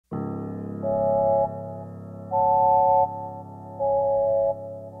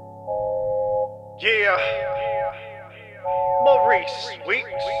Yeah, Maurice Weeks,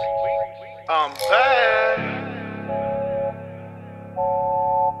 I'm back.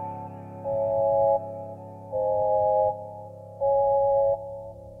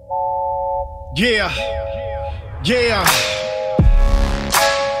 Yeah.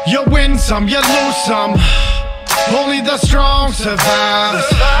 You win some, you lose some. Only the strong survive.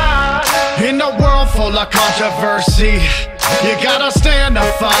 In a world full of controversy, you gotta stand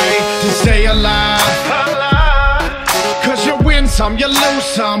up, fight to stay alive. Cause you win some, you lose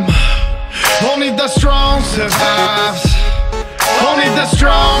some. Only the strong survives. Only the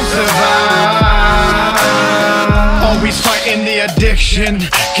strong survive. Always fighting the addiction,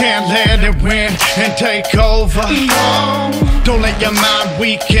 can't let it win and take over. Don't let your mind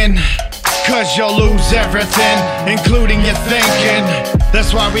weaken, cause you'll lose everything, including your thinking.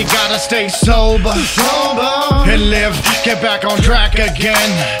 That's why we gotta stay sober and live, get back on track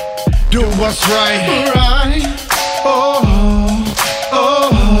again. Do what's right.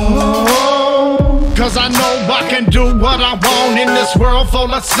 Cause I know I can do what I want in this world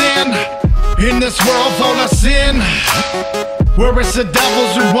full of sin. In this world full of sin, where it's the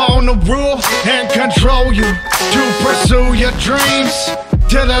devils who wanna rule and control you to pursue your dreams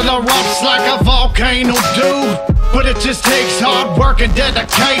till it erupts like a volcano do. But it just takes hard work and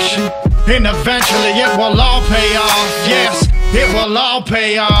dedication, and eventually it will all pay off. Yes, it will all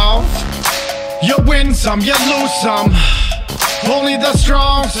pay off. You win some, you lose some. Only the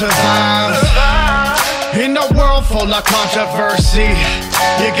strong survive. In a world full of controversy,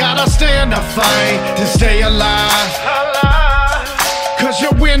 you gotta stand up, fight to stay alive. Cause you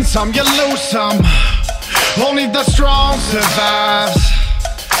win some, you lose some. Only the strong survives.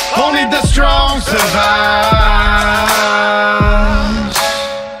 Only the strong survives.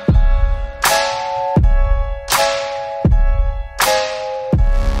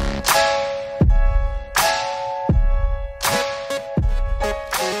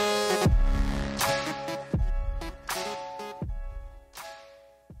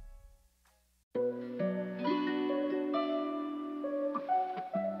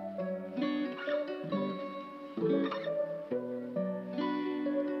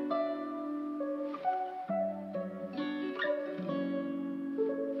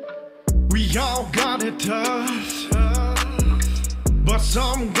 We all got it tough, but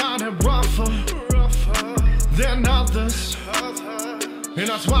some got it rougher than others. And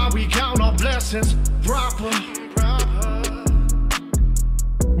that's why we count our blessings proper.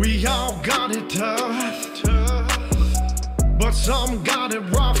 We all got it tough, but some got it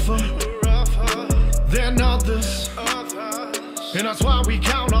rougher than others. And that's why we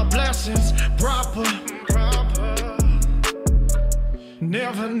count our blessings proper.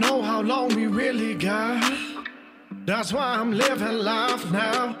 Never know how long we really got. That's why I'm living life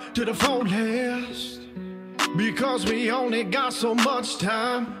now to the fullest. Because we only got so much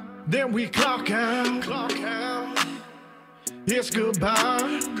time, then we clock out. It's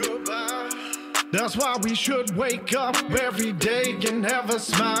goodbye. That's why we should wake up every day and have a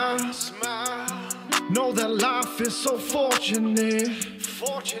smile. Know that life is so fortunate.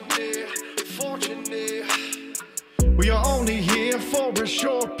 We are only here for a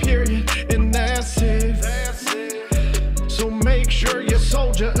short period, and that's it. So make sure you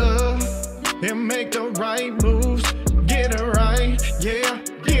soldier up and make the right moves. Get it right, yeah,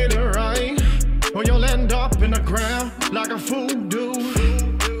 get it right, or you'll end up in the ground like a fool do.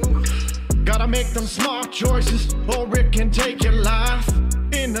 Gotta make them smart choices, or it can take your life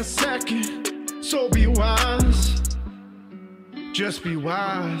in a second. So be wise, just be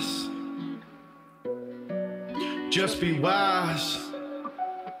wise. Just be wise.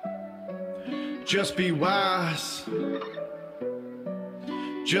 Just be wise.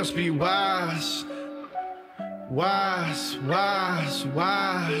 Just be wise. Wise.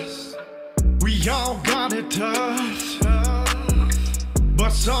 We all got it tough,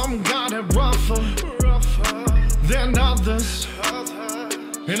 but some got it rougher than others.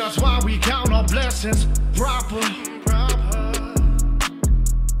 And that's why we count our blessings proper.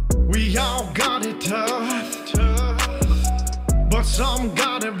 We all got it tough, but some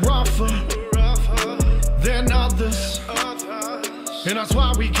got it rougher than others. And that's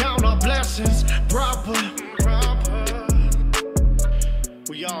why we count our blessings proper.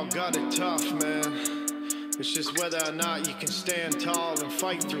 We all got it tough, man. It's just whether or not you can stand tall and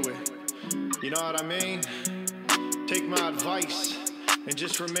fight through it. You know what I mean? Take my advice and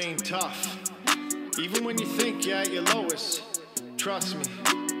just remain tough. Even when you think you're at your lowest, trust me,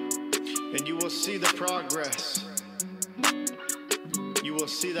 and you will see the progress. You will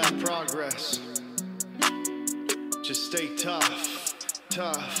see that progress. Just stay tough,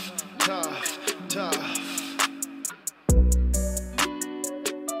 tough, The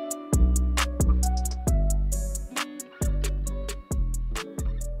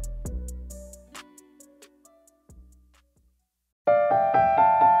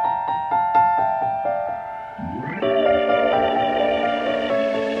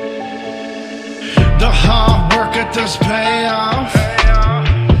hard work at this payoff.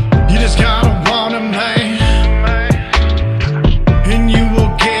 You just gotta want it, man, and you will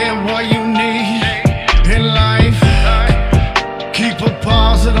get what you need in life. Keep a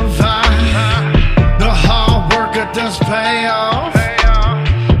positive vibe. The hard work at this payoff.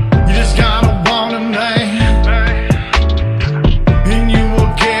 You just gotta want it, man, and you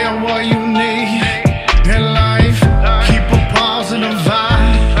will get what you need in life. Keep a positive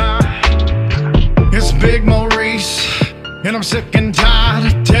vibe. It's Big Maurice, and I'm sick and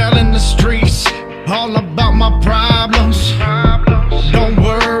tired of telling the streets all about my problems. Don't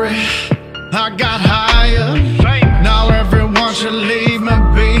worry, I got higher. Now everyone should leave me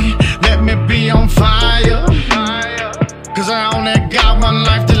be. Let me be on fire, cause I only got one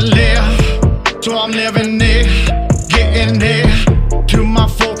life to live. So I'm living it, getting there to my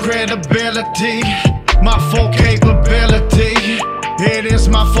full credibility, my full capability. It is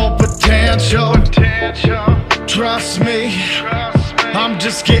my full potential. Trust me, I'm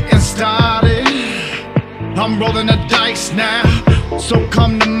just getting started. I'm rolling the dice now, so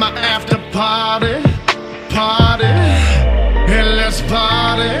come to my after party, and let's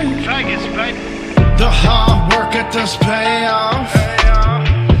party. The hard work at this payoff.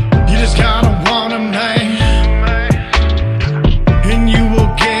 You just gotta want it, man, and you will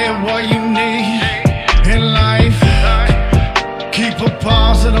get what you need in life. Keep a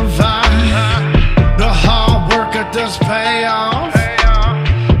positive vibe. The hard work at this payoff.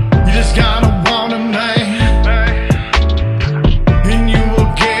 You just gotta want it, man, and you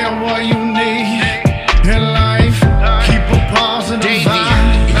will get what you need in life. Keep a positive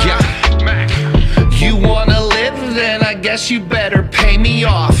vibe. Yeah. You wanna live? Then I guess you better pay me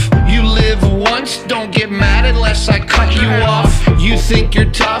off. You live once, don't get mad unless I cut you off. You think you're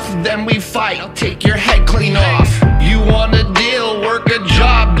tough, then we fight. Take your head clean off. You want a deal, work a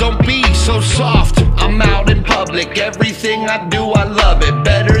job, don't be so soft. I'm out in public, everything I do I love it.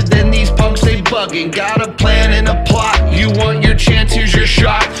 Better than these punks, they bugging. Got a plan and a plot. You want your chance, here's your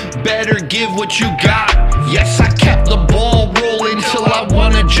shot. Better give what you got. Yes, I kept the ball rolling till I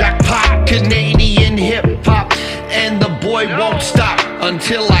won a jackpot. Canadian hip-hop, and the boy won't stop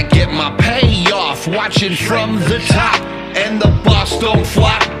until I get my payoff. Watching from the top, and the boss don't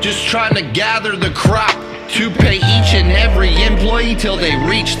flop. Just trying to gather the crop to pay each and every employee till they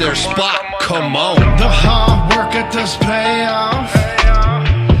reach their spot. Come on. The hard work at this payoff.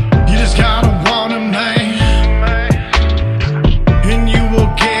 You just gotta want it, man, and you will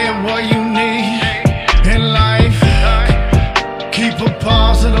get what you need in life. Keep a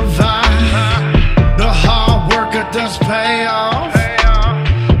positive vibe. The hard work at this payoff.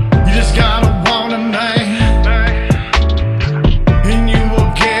 You just gotta want it, man, and you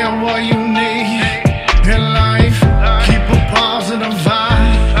will get what you need in life. Keep a positive vibe.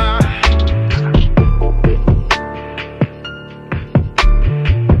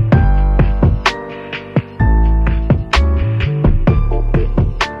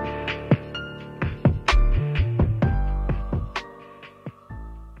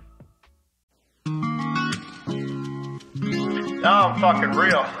 Now I'm fucking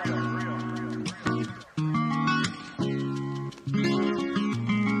real.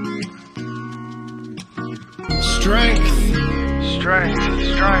 Strength.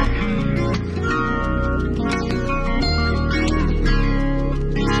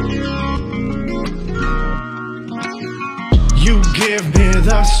 You give me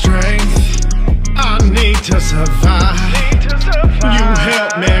the strength I need to survive. You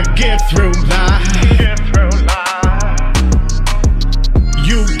help me get through life.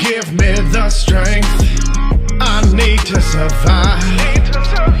 You give me the strength I need to survive.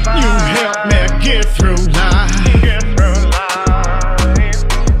 You help me get through life.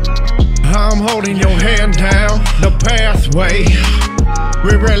 I'm holding your hand down the pathway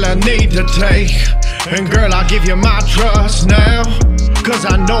we really need to take. And girl, I'll give you my trust now, cause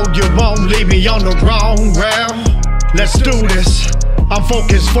I know you won't leave me on the wrong route. Let's do this. I'm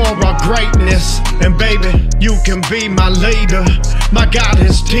focused for our greatness. And baby, you can be my leader, my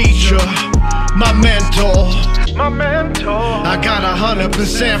guidance teacher, my mentor. I got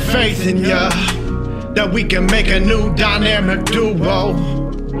 100% faith in ya, that we can make a new dynamic duo.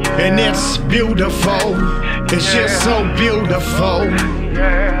 And it's beautiful, it's just so beautiful.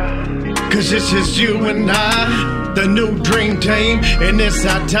 'cause it's just you and I, the new dream team, and it's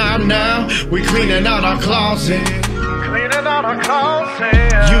our time now. We cleaning out our closet. Cleaning out our closet.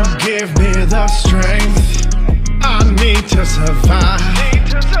 You give me the strength I need to survive.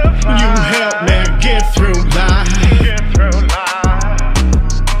 You help me get through life.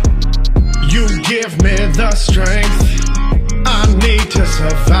 You give me the strength I need to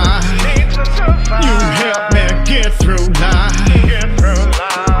survive. You help me get through life.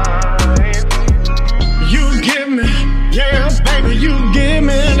 You give me, yeah, baby, you give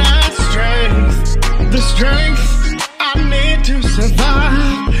me that strength, the strength I need to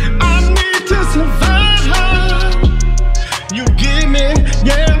survive. I need to survive. You give me,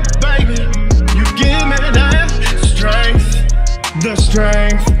 yeah, baby, you give me that strength, the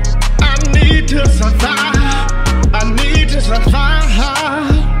strength I need to survive. I need to survive.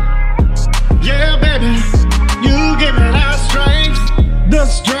 Yeah, baby, you give me that strength, the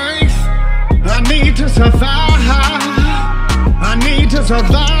strength I need to survive. I need to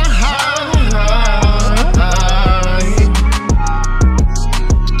survive.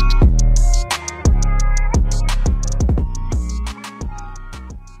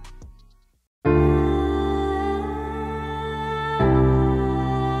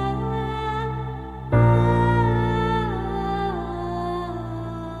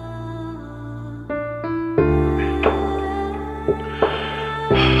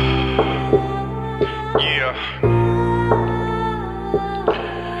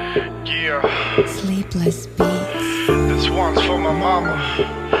 Sleepless beats. This one's for my mama.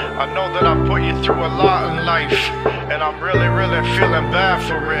 I know that I put you through a lot in life, and I'm really, really feeling bad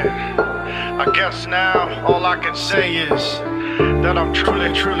for it. I guess now all I can say is that I'm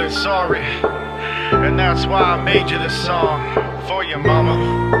truly, truly sorry. And that's why I made you this song for you, mama.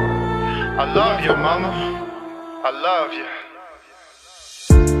 I love you, mama. I love you.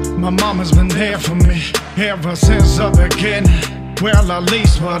 My mama's been there for me ever since the beginning. Well, at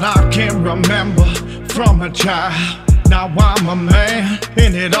least what I can remember from a child. Now I'm a man,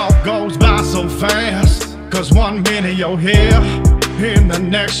 and it all goes by so fast. 'Cause one minute you're here, and the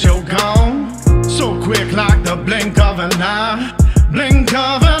next you're gone. So quick like the blink of an eye, blink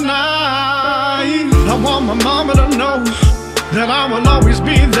of an eye. I want my mama to know that I will always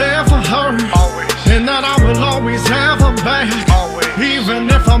be there for her. Always. And that I will always have her back. Always. Even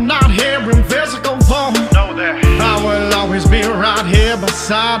if I'm not here in physical form, Know that. I will always be right here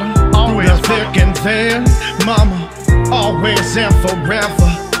beside her. Always, through the thick and thin, mama, always and forever,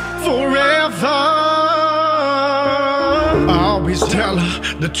 forever. I always tell her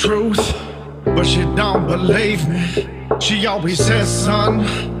the truth, but she don't believe me. She always says, son,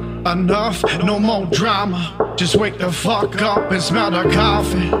 enough, no more drama. Just wake the fuck up and smell the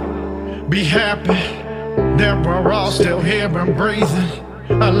coffee. Be happy that we're all still here and breathing,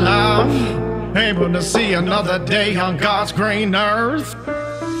 alive, able to see another day on God's green earth,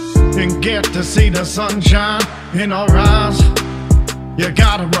 and get to see the sunshine in our eyes. You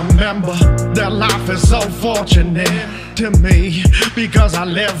gotta remember that life is so fortunate to me, because I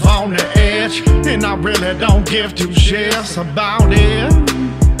live on the edge, and I really don't give two shits about it.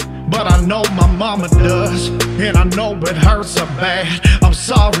 But I know my mama does, and I know it hurts so bad. I'm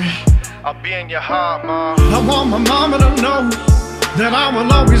sorry, I'll be in your heart, mom. I want my mama to know that I will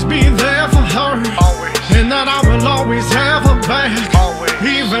always be there for her. Always. And that I will always have her back. Always.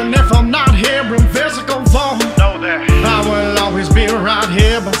 Even if I'm not here in physical form, Know that. I will always be right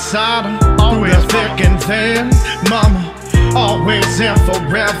here beside her. Always, through the thick and thin, mama, always and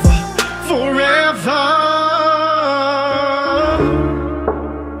forever, forever.